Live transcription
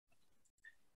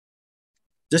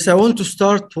Just I want to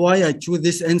start why I choose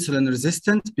this insulin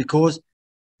resistance, because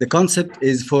the concept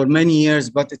is for many years,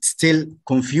 but it's still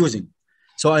confusing.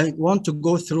 So I want to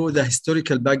go through the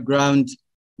historical background,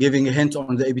 giving a hint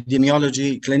on the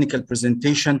epidemiology, clinical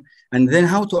presentation, and then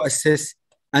how to assess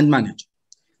and manage.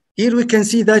 Here we can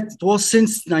see that it was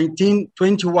since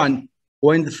 1921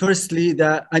 when firstly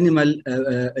the animal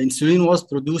insulin was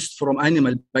produced from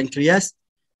animal pancreas,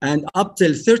 and up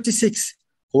till 36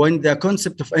 when the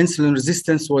concept of insulin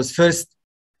resistance was first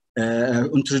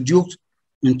introduced.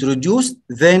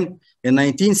 Then in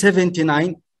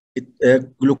 1979,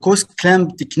 glucose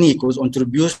clamp technique was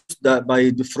introduced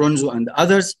by DeFronzo and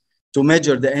others to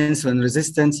measure the insulin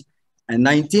resistance. And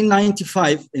in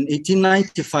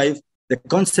 1895, the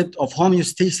concept of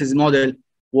homeostasis model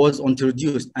was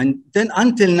introduced. And then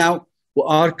until now, we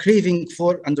are craving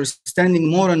for understanding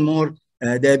more and more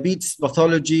diabetes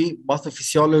pathology,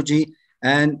 pathophysiology,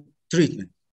 and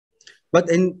treatment. But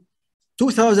in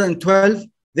 2012,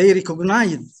 they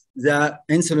recognized the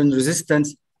insulin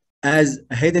resistance as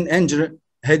a hidden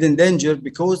danger,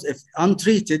 because if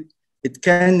untreated, it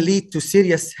can lead to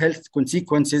serious health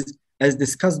consequences, as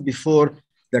discussed before,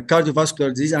 the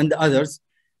cardiovascular disease and others.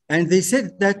 And they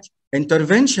said that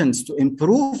interventions to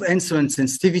improve insulin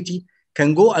sensitivity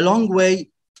can go a long way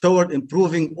toward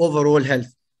improving overall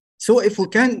health. So if we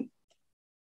can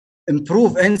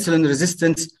improve insulin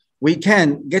resistance, we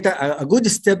can get a good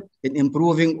step in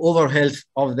improving overall health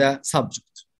of the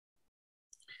subject.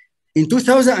 In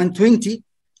 2020,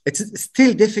 it's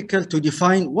still difficult to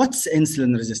define what's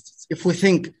insulin resistance. If we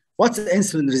think, what's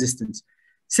insulin resistance?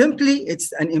 Simply,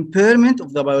 it's an impairment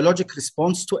of the biologic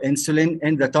response to insulin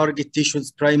in the target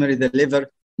tissues, primarily the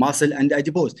liver, muscle, and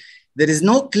adipose. There is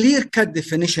no clear-cut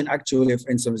definition actually of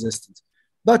insulin resistance.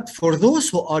 But for those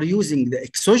who are using the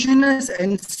exogenous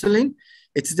insulin,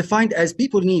 it's defined as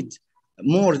people need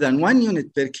more than 1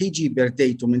 unit per kg per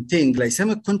day to maintain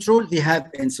glycemic control, they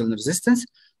have insulin resistance.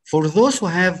 For those who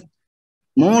have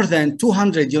more than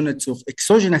 200 units of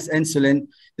exogenous insulin,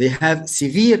 they have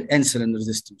severe insulin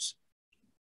resistance.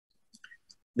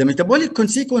 The metabolic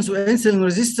consequence of insulin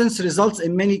resistance results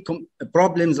in many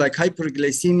problems like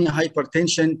hyperglycemia,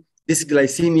 hypertension,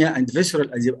 dysglycemia, and visceral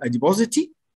adiposity.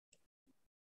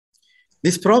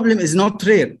 This problem is not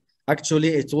rare. Actually,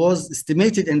 it was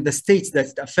estimated in the States that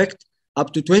it affects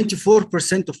up to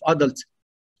 24% of adults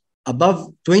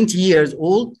above 20 years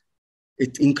old.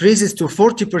 It increases to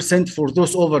 40% for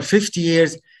those over 50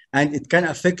 years, and it can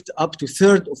affect up to a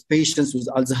third of patients with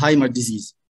Alzheimer's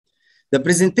disease. The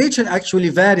presentation actually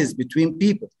varies between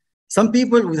people. Some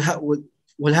people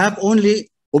will have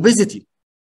only obesity.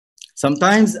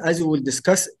 Sometimes, as we will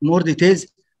discuss more details,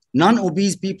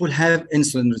 non-obese people have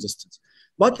insulin resistance.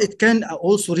 But it can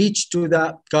also reach to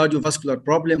the cardiovascular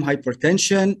problem,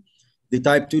 hypertension, the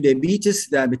type 2 diabetes,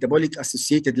 the metabolic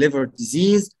associated liver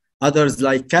disease, others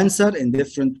like cancer in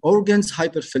different organs,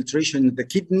 hyperfiltration in the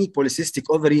kidney, polycystic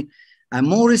ovary, and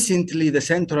more recently, the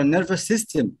central nervous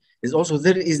system is also,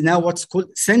 there is now what's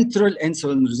called central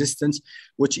insulin resistance,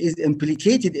 which is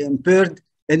implicated in impaired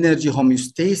energy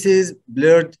homeostasis,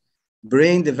 blurred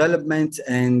brain development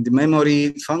and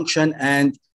memory function,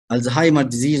 and Alzheimer's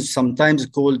disease, sometimes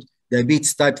called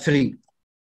diabetes type 3.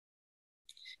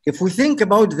 If we think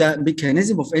about the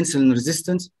mechanism of insulin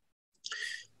resistance,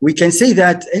 we can say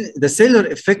that the cellular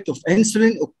effect of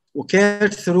insulin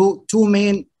occurs through two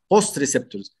main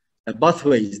post-receptors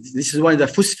pathways. This is one of the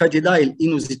phosphatidyl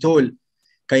inositol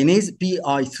kinase,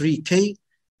 PI3K,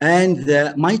 and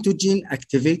the mitogen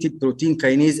activated protein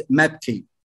kinase, MAPK.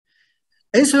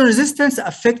 Insulin resistance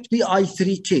affects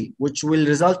PI3K, which will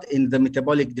result in the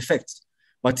metabolic defects.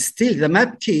 But still, the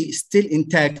MAPK is still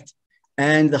intact,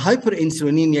 and the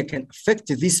hyperinsulinemia can affect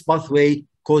this pathway,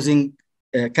 causing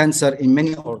cancer in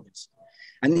many organs.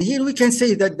 And here we can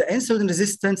say that the insulin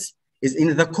resistance is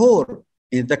in the core,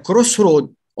 in the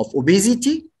crossroad of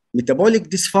obesity, metabolic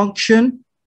dysfunction,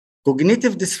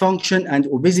 cognitive dysfunction, and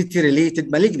obesity-related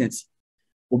malignancy.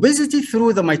 Obesity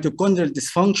through the mitochondrial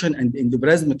dysfunction and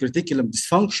endoplasmic reticulum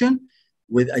dysfunction,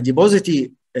 with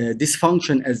adiposity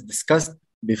dysfunction as discussed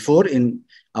before in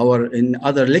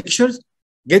other lectures,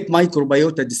 get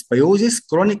microbiota dysbiosis,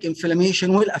 chronic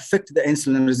inflammation will affect the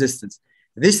insulin resistance.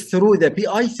 This through the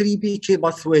PI3PK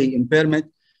pathway impairment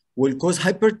will cause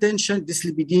hypertension,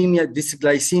 dyslipidemia,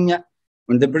 dysglycemia.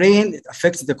 On the brain, it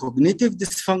affects the cognitive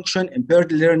dysfunction,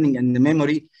 impaired learning and the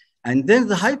memory. And then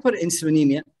the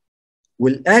hyperinsulinemia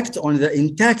will act on the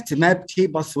intact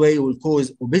MAPK pathway, will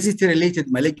cause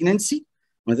obesity-related malignancy.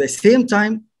 At the same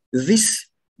time, this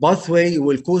pathway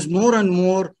will cause more and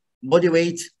more body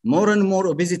weight, more and more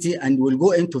obesity, and will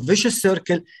go into vicious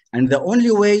circle. And the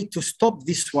only way to stop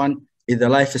this one is the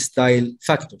lifestyle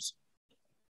factors.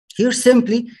 Here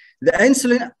simply, the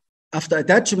insulin, after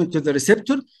attachment to the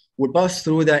receptor, will pass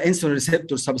through the insulin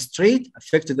receptor substrate,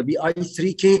 affect the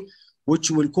PI3K,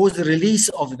 which will cause the release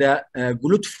of the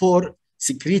GLUT4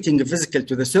 secreting vesicle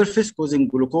to the surface, causing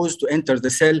glucose to enter the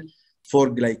cell for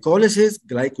glycolysis,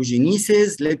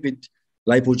 glycogenesis, lipid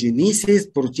lipogenesis,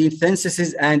 protein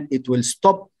synthesis, and it will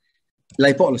stop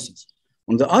lipolysis.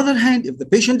 On the other hand, if the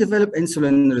patient develops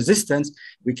insulin resistance,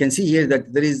 we can see here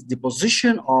that there is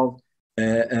deposition of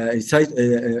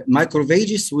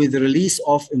macrophages with the release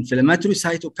of inflammatory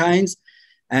cytokines,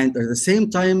 and at the same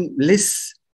time,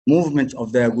 less movement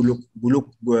of the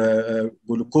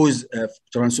glucose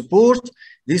transport.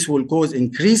 This will cause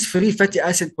increased free fatty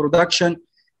acid production.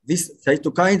 These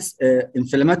cytokines,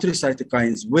 inflammatory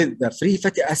cytokines with the free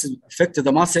fatty acid affect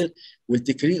the muscle, will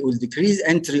decrease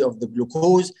entry of the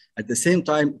glucose. At the same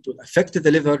time, it will affect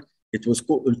the liver. It will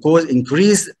cause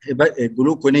increased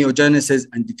gluconeogenesis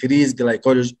and decreased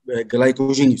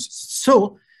glycogenesis.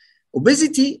 So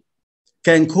obesity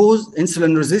can cause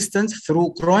insulin resistance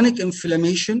through chronic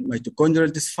inflammation,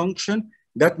 mitochondrial dysfunction,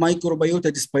 gut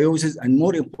microbiota dysbiosis, and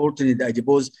more importantly, the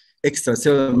adipose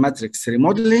extracellular matrix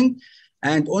remodeling.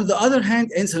 And on the other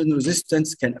hand, insulin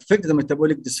resistance can affect the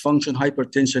metabolic dysfunction,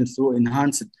 hypertension through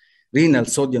enhanced renal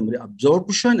sodium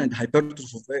reabsorption and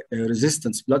hypertrophy of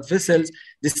resistance blood vessels,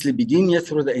 dyslipidemia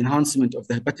through the enhancement of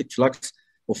the hepatic flux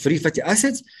of free fatty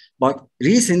acids. But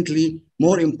recently,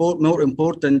 more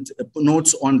important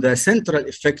notes on the central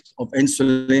effect of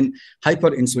insulin,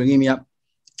 hyperinsulinemia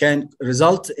can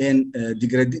result in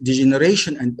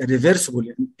degeneration and irreversible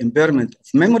impairment of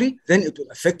memory. Then it will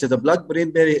affect the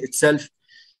blood-brain barrier itself,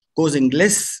 causing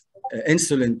less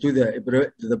insulin to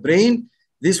the brain.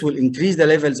 This will increase the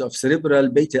levels of cerebral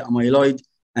beta amyloid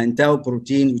and tau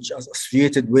protein, which is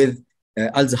associated with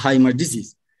Alzheimer's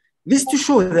disease. This to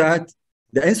show that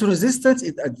the insulin resistance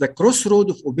is at the crossroad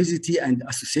of obesity and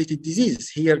associated diseases.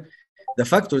 Here, the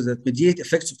factors that mediate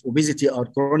effects of obesity are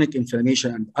chronic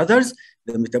inflammation and others,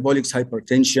 the metabolics,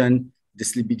 hypertension,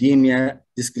 dyslipidemia,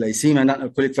 dysglycemia,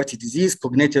 non-alcoholic fatty disease,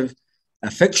 cognitive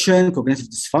affection, cognitive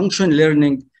dysfunction,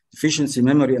 learning deficiency,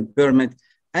 memory impairment,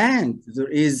 and there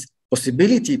is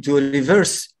possibility to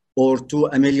reverse or to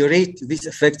ameliorate this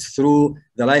effect through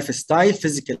the lifestyle,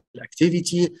 physical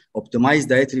activity, optimized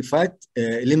dietary fat,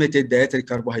 limited dietary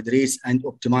carbohydrates, and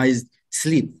optimized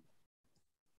sleep.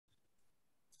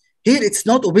 Here, it's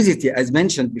not obesity, as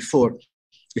mentioned before.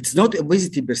 It's not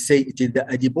obesity per se, it is the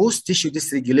adipose tissue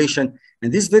dysregulation.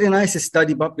 And this very nice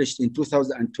study published in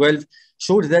 2012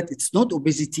 showed that it's not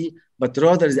obesity, but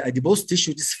rather the adipose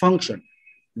tissue dysfunction.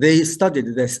 They studied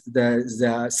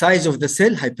the size of the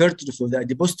cell, hypertrophy of the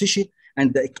adipose tissue,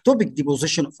 and the ectopic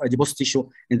deposition of adipose tissue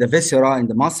in the viscera, in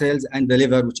the muscles, and the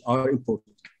liver, which are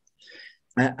important.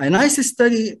 A nice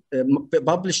study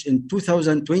published in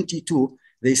 2022,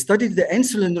 they studied the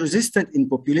insulin resistant in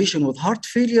population with heart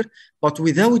failure, but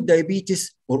without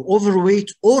diabetes or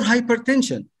overweight or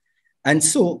hypertension. And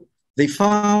so they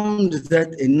found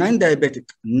that in non-diabetic,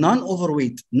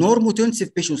 non-overweight,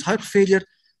 normotensive patients with heart failure,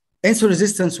 insulin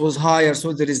resistance was higher.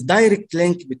 So there is direct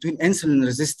link between insulin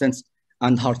resistance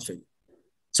and heart failure.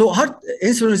 So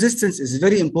insulin resistance is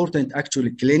very important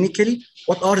actually clinically.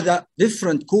 What are the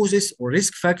different causes or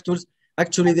risk factors?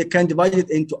 Actually, they can divide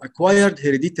it into acquired,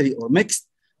 hereditary, or mixed.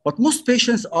 But most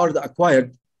patients are the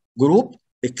acquired group,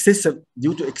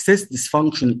 due to excess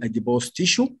dysfunctional adipose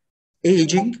tissue,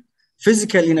 aging,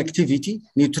 physical inactivity,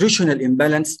 nutritional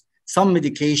imbalance, some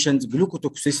medications,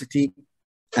 glucotoxicity,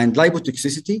 and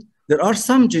lipotoxicity. There are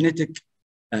some genetic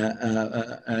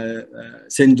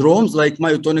syndromes like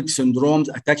myotonic syndromes,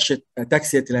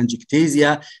 ataxia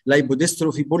telangiectasia,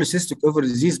 lipodystrophy, polycystic ovary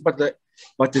disease, but the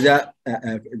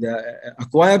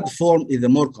acquired form is the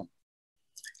more common.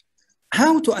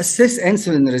 How to assess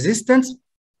insulin resistance?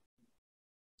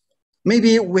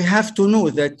 Maybe we have to know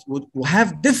that we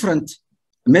have different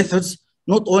methods,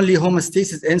 not only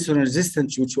homeostasis insulin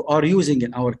resistance, which we are using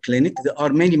in our clinic. There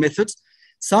are many methods.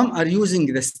 Some are using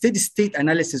the steady state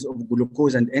analysis of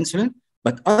glucose and insulin,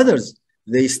 but others,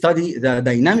 they study the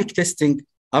dynamic testing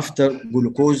after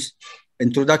glucose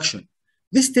introduction.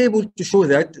 This table to show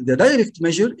that the direct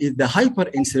measure is the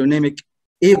hyperinsulinemic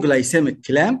aglycemic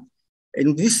clamp.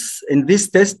 In this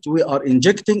test, we are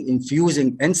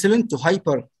infusing insulin to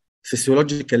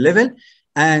hyperphysiological level,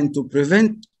 and to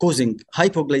prevent causing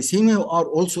hypoglycemia, we are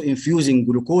also infusing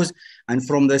glucose. And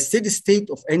from the steady state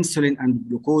of insulin and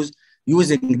glucose,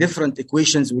 using different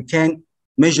equations, we can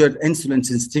measure insulin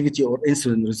sensitivity or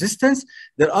insulin resistance.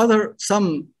 There are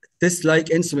some tests like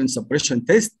insulin suppression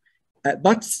test,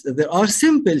 but there are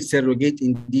simple surrogate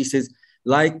indices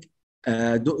like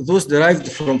those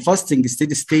derived from fasting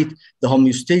steady state, the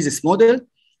homeostasis model.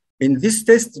 In this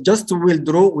test, just we'll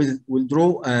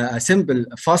draw a simple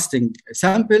fasting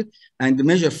sample and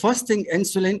measure fasting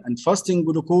insulin and fasting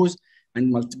glucose and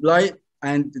multiply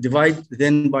and divide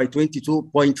then by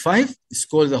 22.5. It's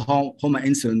called the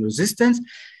homoinsulin resistance.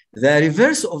 The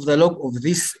reverse of the log of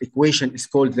this equation is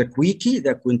called the QICI,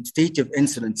 the quantitative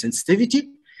insulin sensitivity.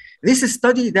 This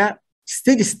study the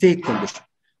steady state condition,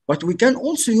 but we can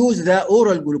also use the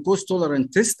oral glucose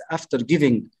tolerance test after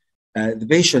giving the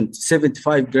patient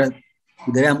 75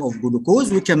 gram of glucose.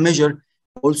 We can measure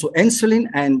also insulin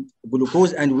and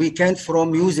glucose, and we can,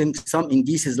 from using some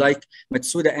indices like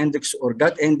Matsuda index or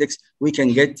gut index, we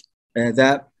can get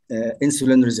the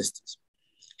insulin resistance.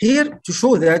 Here to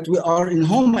show that we are in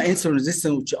homoinsulin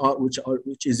resistance,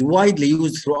 which is widely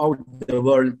used throughout the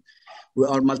world. We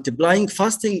are multiplying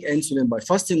fasting insulin by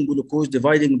fasting glucose,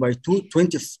 dividing by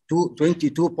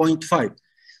 22.5.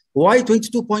 Why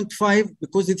 22.5?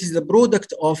 Because it is the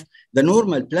product of the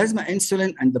normal plasma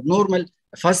insulin and the normal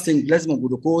fasting plasma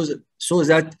glucose, so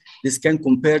that this can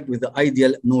compare with the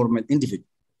ideal normal individual.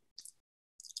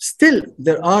 Still,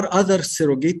 there are other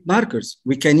surrogate markers.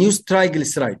 We can use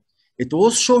triglyceride. It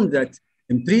was shown that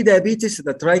in pre-diabetes,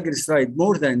 the triglyceride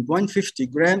more than 150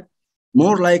 gram,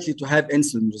 more likely to have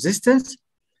insulin resistance.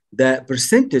 The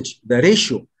percentage, the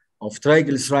ratio of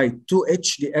triglyceride to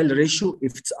HDL ratio,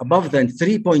 if it's above than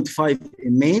 3.5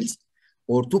 in males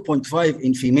or 2.5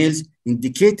 in females,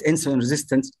 indicate insulin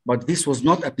resistance, but this was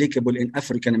not applicable in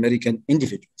African-American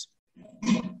individuals.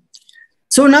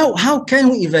 So now, how can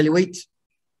we evaluate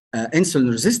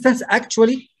insulin resistance?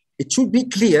 Actually, it should be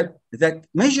clear that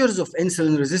measures of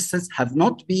insulin resistance have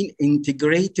not been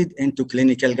integrated into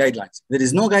clinical guidelines. There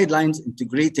is no guidelines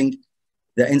integrating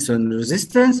the insulin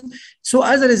resistance. So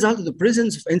as a result, the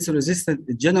presence of insulin resistance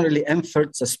is generally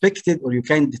inferred, suspected, or you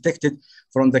can detect it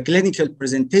from the clinical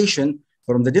presentation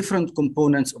from the different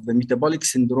components of the metabolic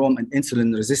syndrome and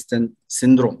insulin resistant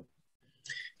syndrome.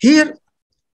 Here,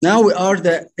 now we are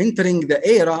entering the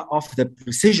era of the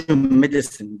precision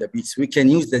medicine diabetes. We can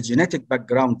use the genetic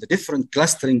background, the different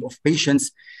clustering of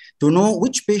patients to know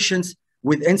which patients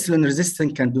with insulin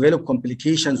resistance can develop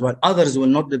complications while others will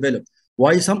not develop.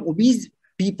 Why some obese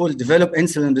people develop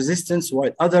insulin resistance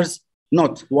while others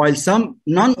not, while some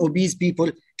non-obese people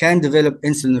can develop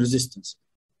insulin resistance.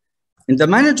 In the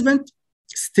management,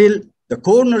 still the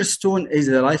cornerstone is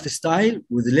the lifestyle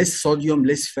with less sodium,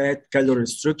 less fat, calorie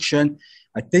restriction,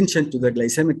 attention to the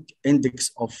glycemic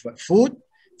index of food.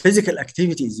 Physical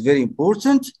activity is very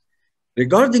important.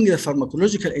 Regarding the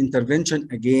pharmacological intervention,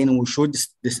 again, we should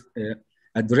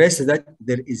address that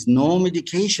there is no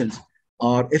medications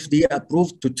are FDA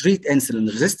approved to treat insulin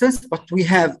resistance, but we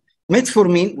have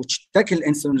metformin, which tackle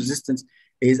insulin resistance,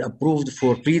 is approved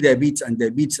for pre-diabetes and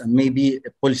diabetes and maybe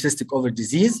polycystic ovary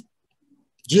disease.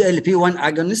 GLP-1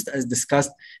 agonist, as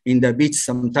discussed in diabetes,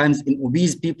 sometimes in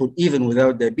obese people, even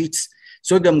without diabetes.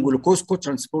 Sodium glucose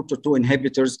cotransporter 2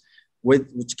 inhibitors,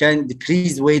 which can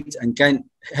decrease weight and can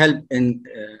help in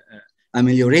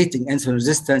ameliorating insulin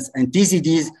resistance, and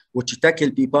TZDs, which tackle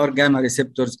PPAR gamma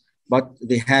receptors, but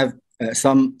they have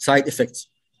some side effects.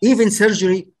 Even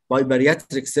surgery, by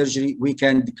bariatric surgery, we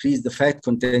can decrease the fat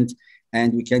content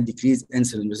and we can decrease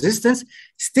insulin resistance.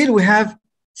 Still, we have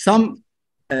some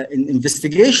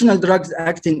investigational drugs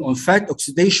acting on fat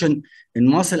oxidation in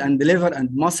muscle and liver and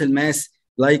muscle mass,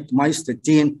 like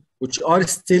myostatin, which are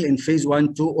still in phase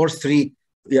 1, 2, or 3.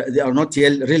 They are not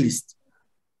yet released.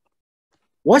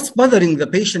 What's bothering the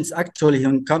patients actually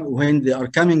when they are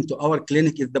coming to our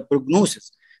clinic is the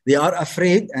prognosis. They are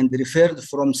afraid and referred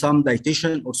from some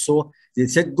dietitian or so. They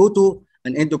said, go to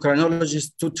an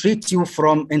endocrinologist to treat you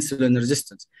from insulin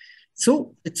resistance.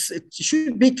 So it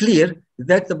should be clear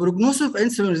that the prognosis of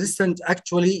insulin resistance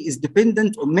actually is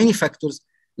dependent on many factors,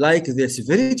 like the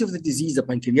severity of the disease, the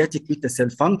pancreatic beta cell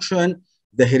function,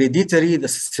 the hereditary, the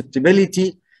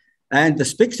susceptibility, and the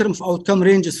spectrum of outcome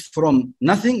ranges from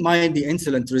nothing, mildly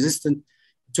insulin resistant,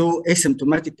 to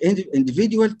asymptomatic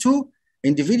individual, to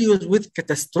individuals with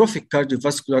catastrophic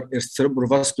cardiovascular or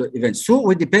cerebrovascular events. So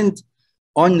we depend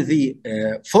on the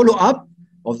follow-up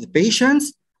of the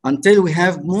patients until we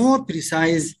have more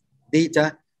precise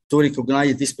data to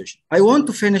recognize this patient. I want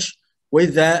to finish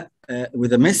with a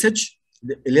message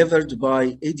delivered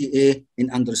by ADA in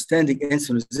understanding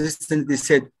insulin resistance. They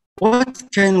said, what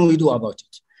can we do about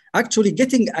it? Actually,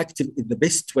 getting active is the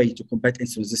best way to combat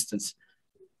insulin resistance.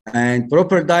 And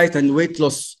proper diet and weight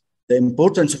loss, the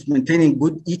importance of maintaining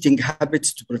good eating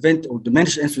habits to prevent or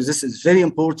diminish insulin resistance is very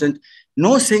important.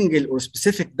 No single or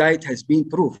specific diet has been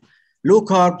proved. Low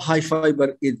carb, high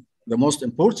fiber is the most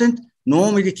important.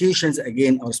 No medications,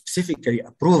 again, are specifically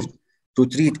approved to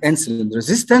treat insulin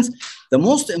resistance. The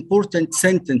most important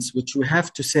sentence which we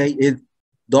have to say is,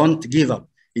 don't give up.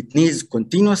 It needs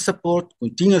continuous support,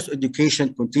 continuous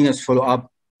education, continuous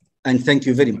follow-up, and thank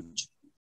you very much.